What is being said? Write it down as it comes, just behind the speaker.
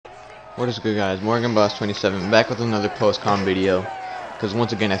What is good, guys? Morgan Boss 27 back with another post-com video, because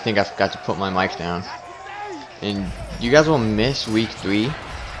once again I think I forgot to put my mic down, and you guys will miss week 3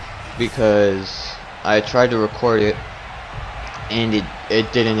 because I tried to record it and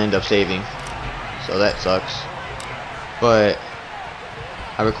it didn't end up saving, so that sucks. But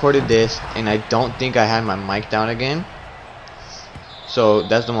I recorded this and I don't think I had my mic down again, so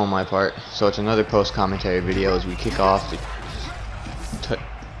that's on my part. So it's another post commentary video as we kick off the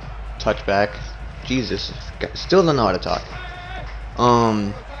touchback. Jesus, still don't know how to talk.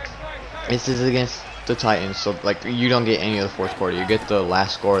 This is against the Titans, so like you don't get any of the fourth quarter. You get the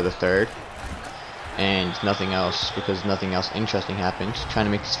last score of the third, and nothing else, because nothing else interesting happens. Trying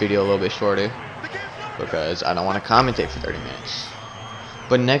to make this video a little bit shorter because I don't want to commentate for 30 minutes.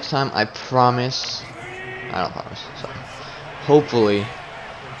 But next time, I promise. I don't promise. Sorry.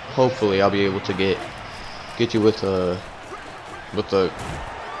 Hopefully, I'll be able to get you with a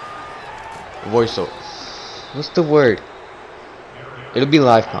voiceover. What's the word? It'll be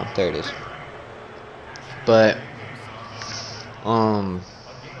live comp. There it is. But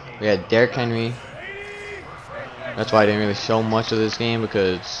we had Derrick Henry. That's why I didn't really show much of this game,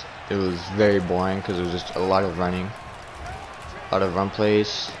 because it was very boring, because it was just a lot of running, a lot of run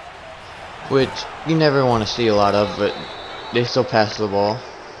plays, which you never want to see a lot of, but they still passed the ball.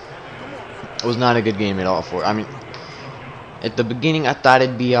 It was not a good game at all I mean, at the beginning I thought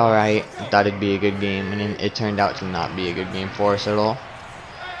it'd be alright, I thought it'd be a good game, and then it turned out to not be a good game for us at all.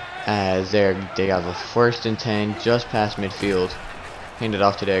 As they got the 1st and 10 just past midfield, hand it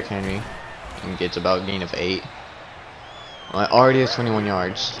off to Derrick Henry, and gets about a gain of 8. Well, it already has 21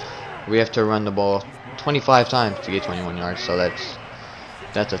 yards. We have to run the ball 25 times to get 21 yards, so that's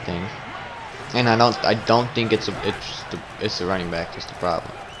a thing. And I don't think it's the running back that's the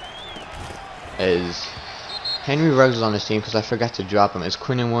problem. As Henry Ruggs is on this team, because I forgot to drop him. As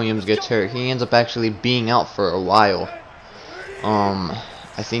Quinnen Williams gets hurt, he ends up actually being out for a while.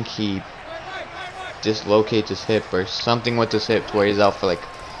 I think he dislocates his hip or something with his hip, where he's out for like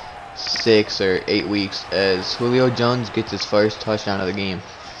 6 or 8 weeks. As Julio Jones gets his first touchdown of the game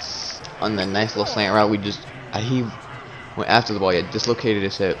on the nice little slant route. He went after the ball, yet dislocated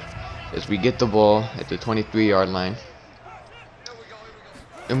his hip. As we get the ball at the 23-yard line.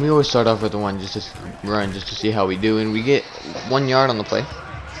 And we always start off with the one just to run, just to see how we do, and we get 1 yard on the play.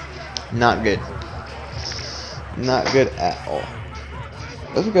 Not good. Not good at all.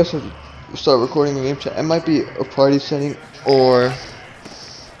 I think I should start recording the game chat. It might be a party setting, or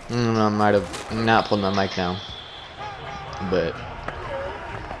I might have not pulled my mic down. But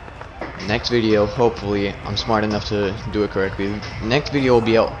next video, hopefully, I'm smart enough to do it correctly. Next video will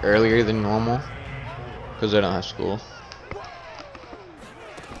be out earlier than normal, because I don't have school.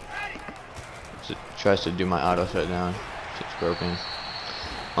 Tries to do my auto shutdown. Shit's broken.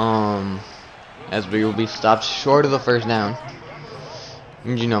 As we will be stopped short of the first down.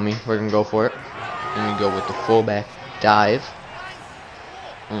 And you know me, we're gonna go for it. And we go with the fullback dive.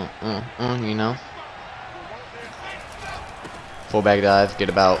 You know. Fullback dive, get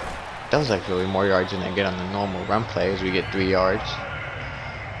about. That was actually more yards than I get on the normal run play, as we get 3 yards.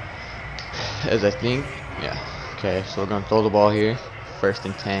 As I think, yeah. Okay, so we're gonna throw the ball here. 1st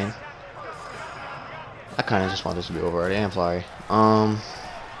and 10. I kind of just want this to be over already. I'm sorry.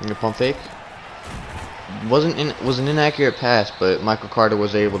 The pump fake was an inaccurate pass, but Michael Carter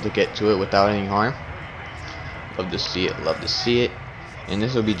was able to get to it without any harm. Love to see it. Love to see it. And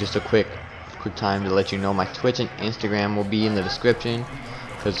this will be just a quick time to let you know my Twitch and Instagram will be in the description.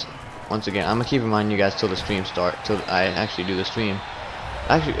 Because once again, I'm gonna keep reminding you guys till the stream starts. Till I actually do the stream.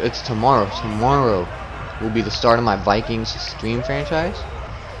 Actually, it's tomorrow. Tomorrow will be the start of my Vikings stream franchise.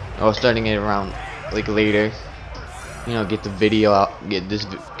 Or starting it around like later, you know, get the video out, get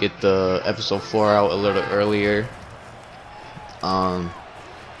the episode 4 out a little earlier.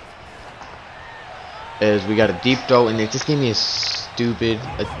 As we got a deep throw, and it just gave me a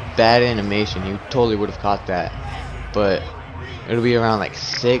bad animation. You totally would have caught that, but it'll be around like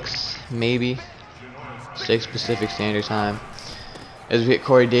 6, maybe 6 Pacific Standard Time. As we hit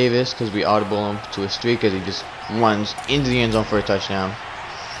Corey Davis, because we audible him to a streak, as he just runs into the end zone for a touchdown.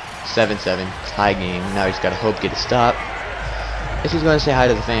 7-7, tie game. Now he's got to hope get a stop. If he's going to say hi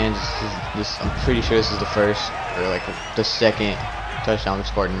to the fans, I'm pretty sure this is the first, or like the 2nd touchdown we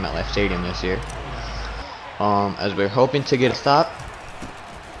scored in MetLife Stadium this year. As we're hoping to get a stop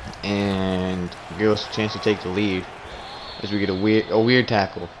and give us a chance to take the lead, as we get a weird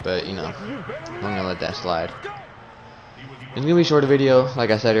tackle, but you know, I'm gonna let that slide. It's gonna be a shorter video, like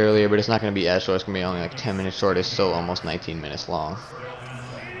I said earlier, but it's not gonna be as short. It's gonna be only like 10 minutes short. It's still almost 19 minutes long.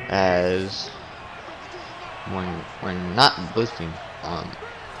 As when we're not blitzing,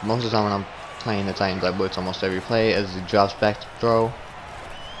 most of the time when I'm playing the Titans, I blitz almost every play as he drops back to throw.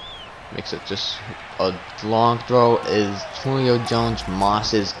 Makes it just a long throw. Is Julio Jones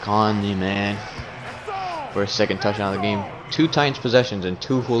Moss's Conley, man, for his second touchdown of the game. 2 Titans possessions and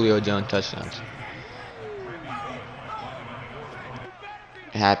 2 Julio Jones touchdowns.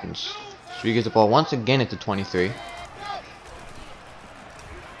 It happens. So we get the ball once again at the 23.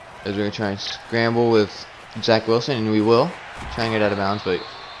 As we're going to try and scramble with Zach Wilson, and we will. Try and get out of bounds, but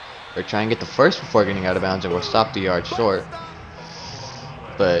or try and get the first before getting out of bounds, and we'll stop the yard short.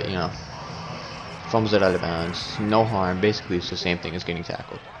 But, you know, fumbles it out of bounds. No harm. Basically, it's the same thing as getting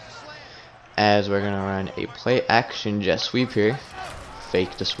tackled. As we're going to run a play action jet sweep here.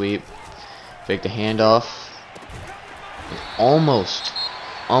 Fake the sweep. Fake the handoff. It's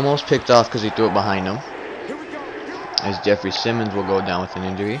almost picked off because he threw it behind him. As Jeffrey Simmons will go down with an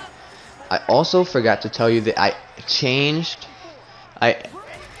injury. I also forgot to tell you that I changed.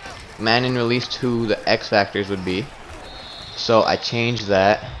 Madden released who the X Factors would be. So I changed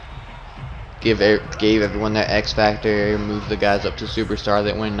that. Gave everyone their X Factor. Moved the guys up to Superstar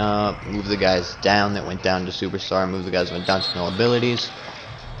that went up. Moved the guys down that went down to Superstar. Moved the guys that went down to no abilities.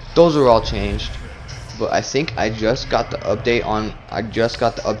 Those are all changed. But I think I just got the update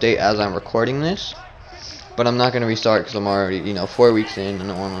as I'm recording this. But I'm not gonna restart because I'm already, you know, 4 weeks in,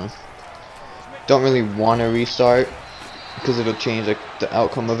 and don't really want to restart because it'll change like the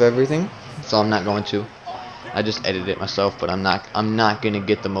outcome of everything. So I'm not going to. I just edited it myself, but I'm not gonna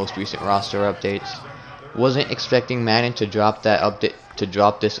get the most recent roster updates. Wasn't expecting Madden to drop that update,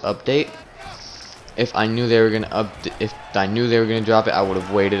 this update. If I knew they were gonna drop it, I would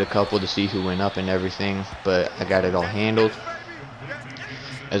have waited a couple to see who went up and everything. But I got it all handled.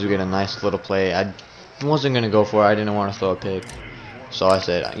 As we get a nice little play, I wasn't gonna go for it. I didn't want to throw a pick, so I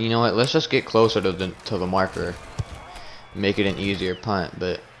said, you know what? Let's just get closer to the marker, make it an easier punt.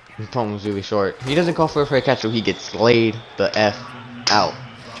 But the punt was really short. He doesn't call for a fair catch, so he gets laid the F out.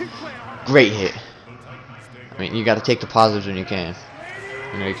 Great hit. I mean, you got to take the positives when you can.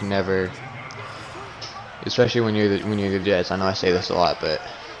 You know, you can never, especially when you're the Jets. I know I say this a lot, but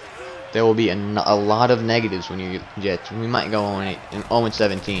there will be a lot of negatives when you're the Jets. We might go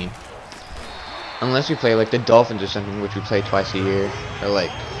 0-17. Unless you play like the Dolphins or something, which we play twice a year, or like,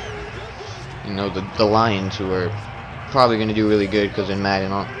 you know, the Lions, who are probably going to do really good because in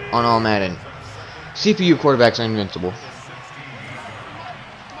Madden, on all Madden, CPU quarterbacks are invincible.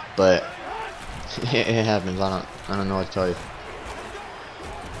 But it happens. I don't know what to tell you.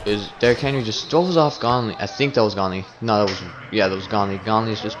 Is Derrick Henry just throws off Gonley? I think that was Gonley. No, that was Gonley.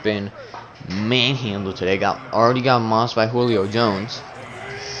 Gonley's just been manhandled today. Already got mossed by Julio Jones,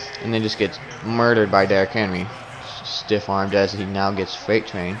 and then just gets murdered by Derrick Henry. Stiff armed as he now gets freight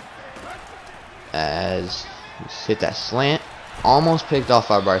trained. As he's hit that slant. Almost picked off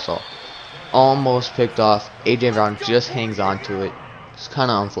by Bryce Hall. Almost picked off. AJ Brown just hangs on to it. It's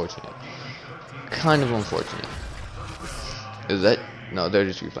kind of unfortunate. Kind of unfortunate. Is that? No, they're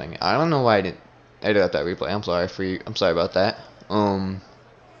just replaying it. I don't know why I didn't edit out that replay. I'm sorry about that.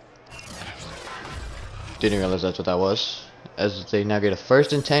 Didn't realize that's what that was. As they now get a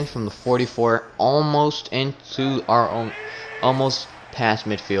 1st and 10 from the 44, almost into our own, almost past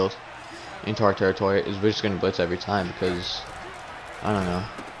midfield, into our territory. We're just gonna blitz every time because I don't know.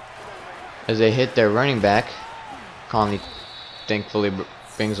 As they hit their running back, Conley thankfully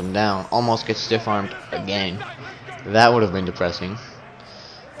brings them down. Almost gets stiff armed again. That would have been depressing.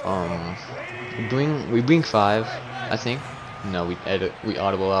 We bring 5, I think. No, we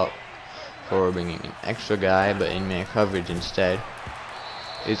audible out. Or we're bringing an extra guy, but in man coverage instead.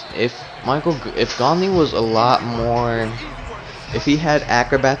 If Gonley was a lot more, if he had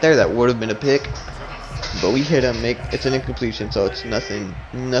Acrobat there, that would have been a pick. But we hit him. It's an incompletion, so it's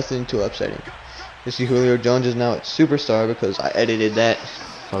nothing too upsetting. You see, Julio Jones is now at Superstar because I edited that.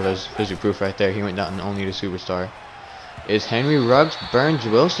 So there's your proof right there. He went down only to Superstar. Is Henry Ruggs burns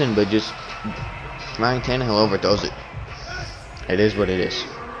Wilson, but just Ryan Tannehill overthrows it. It is what it is.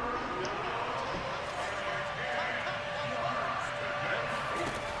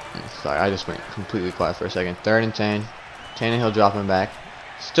 Sorry, I just went completely quiet for a second. 3rd and 10. Tannehill dropping back.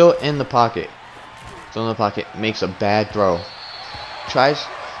 Still in the pocket. Makes a bad throw.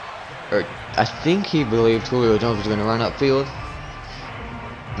 I think he believed Julio Jones was going to run upfield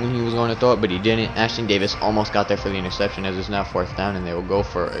when he was going to throw it, but he didn't. Ashton Davis almost got there for the interception, as it's now 4th down, and they will go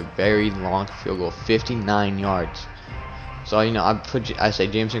for a very long field goal, 59 yards. So, you know, I say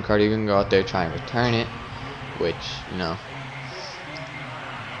Jameson Carter, you can go out there try and return it, which, you know,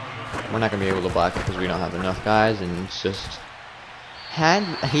 we're not going to be able to block it because we don't have enough guys, and it's just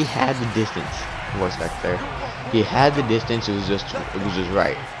he had the distance. Voice back there. He had the distance. It was just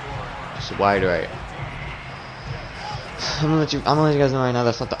right, just wide right. I'm gonna let you guys know right now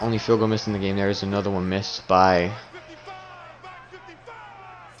that's not the only field goal missed in the game. There is another one missed by.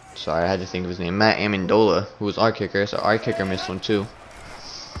 Sorry, I had to think of his name. Matt Amendola, who was our kicker. So our kicker missed one too.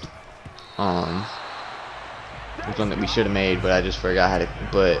 It was one that we should have made, but I just forgot how to.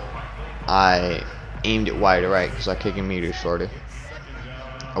 But I aimed it wide right because our kicking meter is shorter.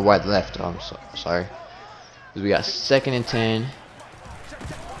 Or wide left. Sorry. We got 2nd and 10.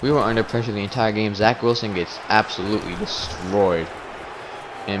 We were under pressure the entire game. Zach Wilson gets absolutely destroyed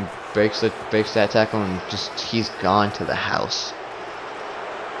and breaks that tackle, and he's gone to the house.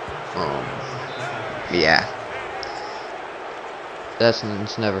 Yeah,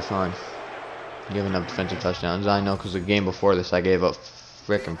 it's never fun giving up defensive touchdowns. I know, because the game before this I gave up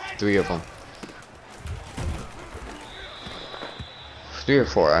frickin' 3 of them. 3 or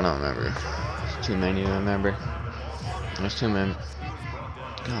 4, I don't remember. It's too many to remember. There's too many.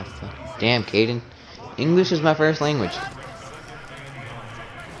 God fuck. Damn, Caden. English is my first language.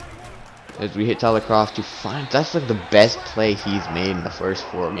 As we hit Tyler Croft to find, that's like the best play he's made in the first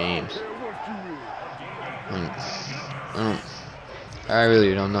 4 games. I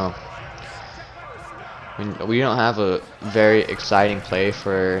really don't know. We don't have a very exciting play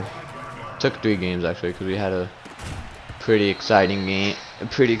for. Took 3 games actually, because we had a pretty exciting game, a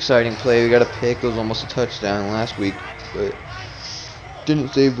pretty exciting play. We got a pick. It was almost a touchdown last week, but didn't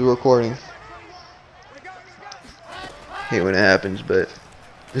save the recording. Hate when it happens, but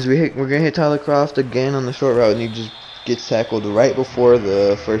as we're gonna hit Tyler Croft again on the short route, and he just gets tackled right before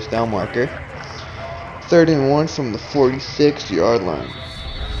the first down marker. 3rd and 1 from the 46-yard line.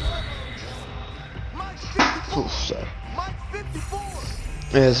 Oh, sorry.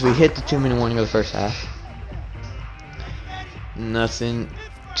 As we hit the 2-minute warning of the first half. Nothing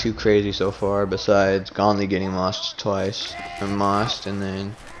too crazy so far besides Gonley getting mossed twice, and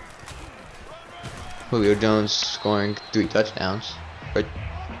then Julio Jones scoring 3 touchdowns, or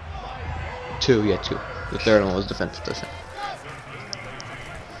 2, yeah, 2. The 3rd one was defensive touchdown.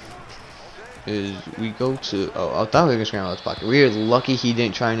 We go to, I thought we were gonna scramble out his pocket. We were lucky he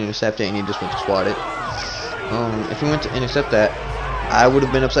didn't try and intercept it, and he just went to swat it. If he went to intercept that, I would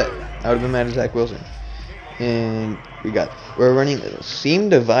have been upset. I would have been mad at Zach Wilson. And we're running seam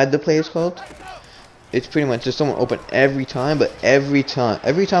divide, the play is called. It's pretty much just someone open every time, but every time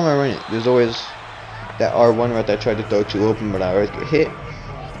I run it, there's always that R1 route that I tried to throw to open, but I always get hit.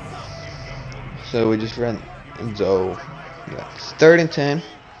 So we just ran, and so yeah, it's 3rd and 10.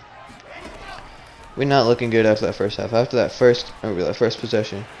 We're not looking good after that first half. After that first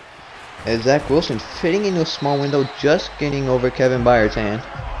possession, as Zach Wilson fitting into a small window, just getting over Kevin Byard's hand.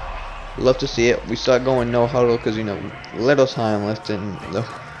 Love to see it. We start going no huddle because, you know, little time left in the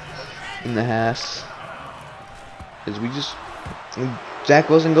half. As Zach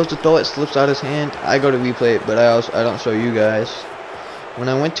Wilson goes to throw it, slips out his hand. I go to replay it, but I don't show you guys. When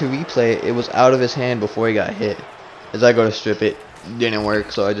I went to replay it, it was out of his hand before he got hit. As I go to strip it, didn't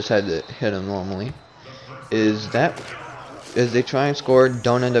work, so I just had to hit him normally. As they try and score,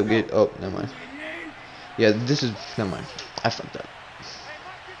 don't end up oh, never mind. Yeah, never mind. I fucked up.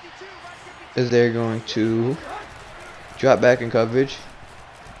 As they're going to drop back in coverage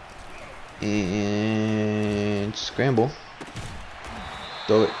and scramble,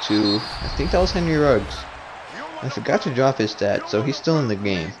 throw it to, I think that was Henry Ruggs. I forgot to drop his stats, so he's still in the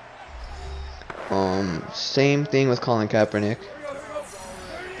game. Same thing with Colin Kaepernick.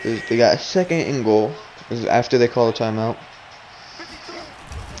 They got a 2nd and goal after they call a timeout.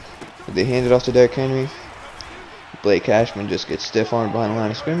 They hand it off to Derrick Henry. Blake Cashman just gets stiff-armed behind the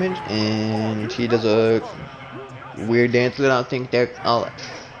line of scrimmage, and he does a weird dance that I don't think I'll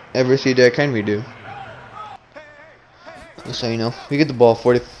ever see Derrick Henry do. So, you know, we get the ball,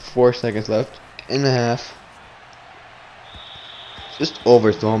 44 seconds left in the half. Just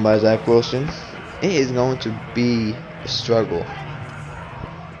overthrown by Zach Wilson. It is going to be a struggle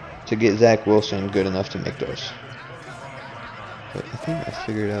to get Zach Wilson good enough to make those. But I think I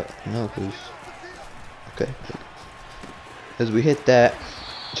figured out, no, because, okay. As we hit that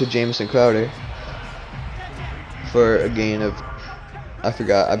to Jamison Crowder for a gain of, I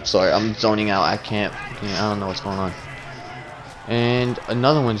forgot, I'm sorry, I'm zoning out, I don't know what's going on. And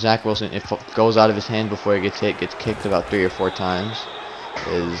another one, Zach Wilson, if it goes out of his hand before he gets hit, gets kicked about 3 or 4 times.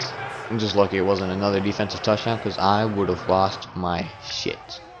 I'm just lucky it wasn't another defensive touchdown, because I would have lost my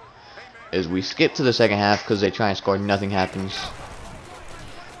shit. As we skip to the second half because they try and score, nothing happens.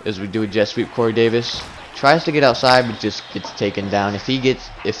 As we do a jet sweep, Corey Davis tries to get outside but just gets taken down. If he gets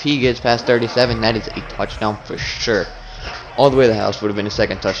past 37, that is a touchdown for sure. All the way to the house would have been a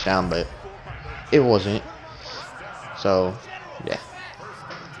 2nd touchdown, but it wasn't. So, yeah.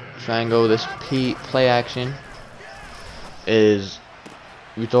 Try and go this play action is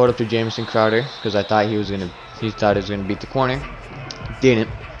we throw it up to Jamison Crowder because I thought he thought he was gonna beat the corner. Didn't.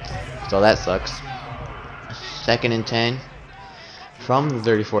 So that sucks. 2nd and 10 from the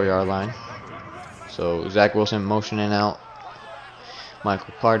 34-yard line. So Zach Wilson motioning out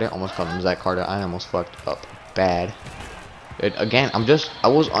Michael Carter. Almost called him Zach Carter. I almost fucked up bad. Again, I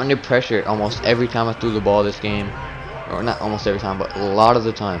was under pressure almost every time I threw the ball this game. Or not almost every time, but a lot of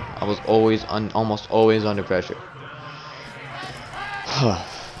the time. I was almost always under pressure.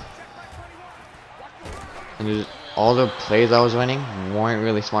 And all the plays I was running weren't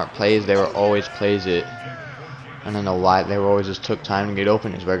really smart plays. They were always plays that I don't know why they were always just took time to get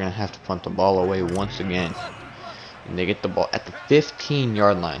open. Is we're gonna have to punt the ball away once again. And they get the ball at the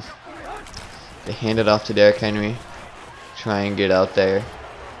 15-yard line. They hand it off to Derrick Henry. Try and get out there.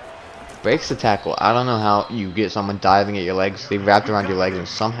 Breaks the tackle. I don't know how you get someone diving at your legs. They wrapped around your legs and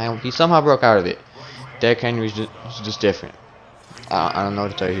he somehow broke out of it. Derrick Henry's just different. I don't know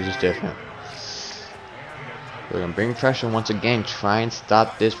what to tell you. He's just different. We're gonna bring pressure once again. Try and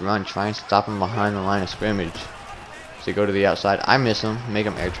stop this run. Try and stop him behind the line of scrimmage. So they go to the outside. I miss him. Make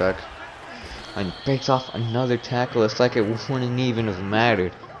him air truck. And breaks off another tackle. It's like it wouldn't even have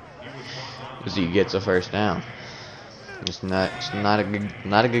mattered. Because he gets a first down. It's not a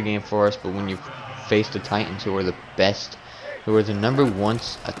good game for us. But when you face the Titans, who are the best, who are the number one,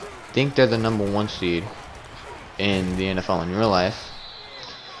 I think they're the number 1 seed in the NFL in real life.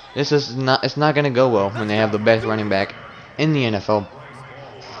 It's not gonna go well when they have the best running back in the NFL,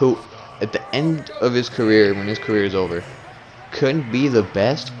 who at the end of his career, when his career is over, couldn't be the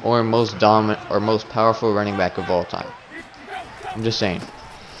best or most dominant or most powerful running back of all time. I'm just saying.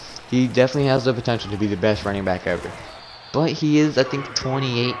 He definitely has the potential to be the best running back ever. But he is, I think,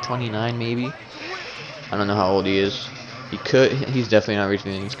 28, 29 maybe. I don't know how old he is. He's definitely not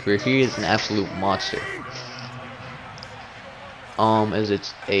reaching the end of his career. He is an absolute monster. As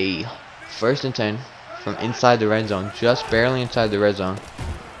it's a 1st and 10 from inside the red zone, just barely inside the red zone.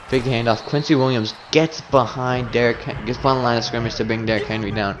 Big handoff. Quincy Williams gets behind the line of scrimmage to bring Derrick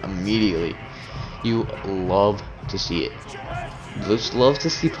Henry down immediately. You love to see it. Just love to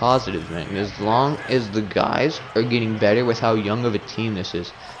see positives, man. And as long as the guys are getting better with how young of a team this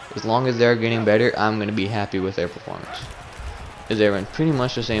is, as long as they're getting better, I'm gonna be happy with their performance. As they run pretty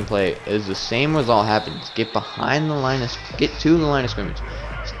much the same play, as the same result happens. Get to the line of scrimmage,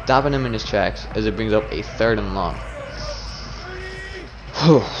 stopping him in his tracks as it brings up a 3rd and long.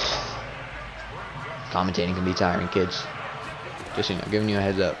 Commentating can be tiring, kids. Just giving you a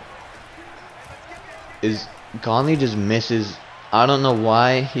heads up. Conley just misses. I don't know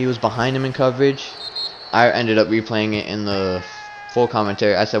why he was behind him in coverage. I ended up replaying it in the full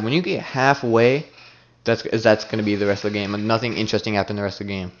commentary. I said when you get halfway, that's going to be the rest of the game. And nothing interesting happened the rest of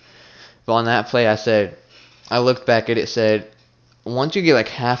the game. But on that play, I looked back at it, said, once you get like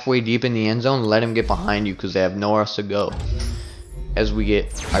halfway deep in the end zone, let him get behind you because they have nowhere else to go. As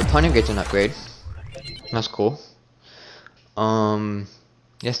our punter gets an upgrade. That's cool.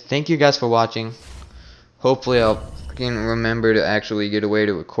 Yes, thank you guys for watching. Hopefully I can remember to actually get a way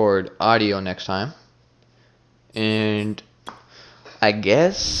to record audio next time. And I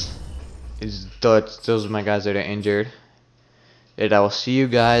guess those are my guys that are injured. And I will see you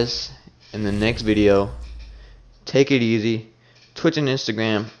guys in the next video. Take it easy. Twitch and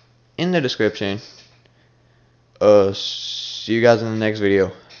Instagram in the description. See you guys in the next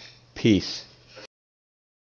video. Peace.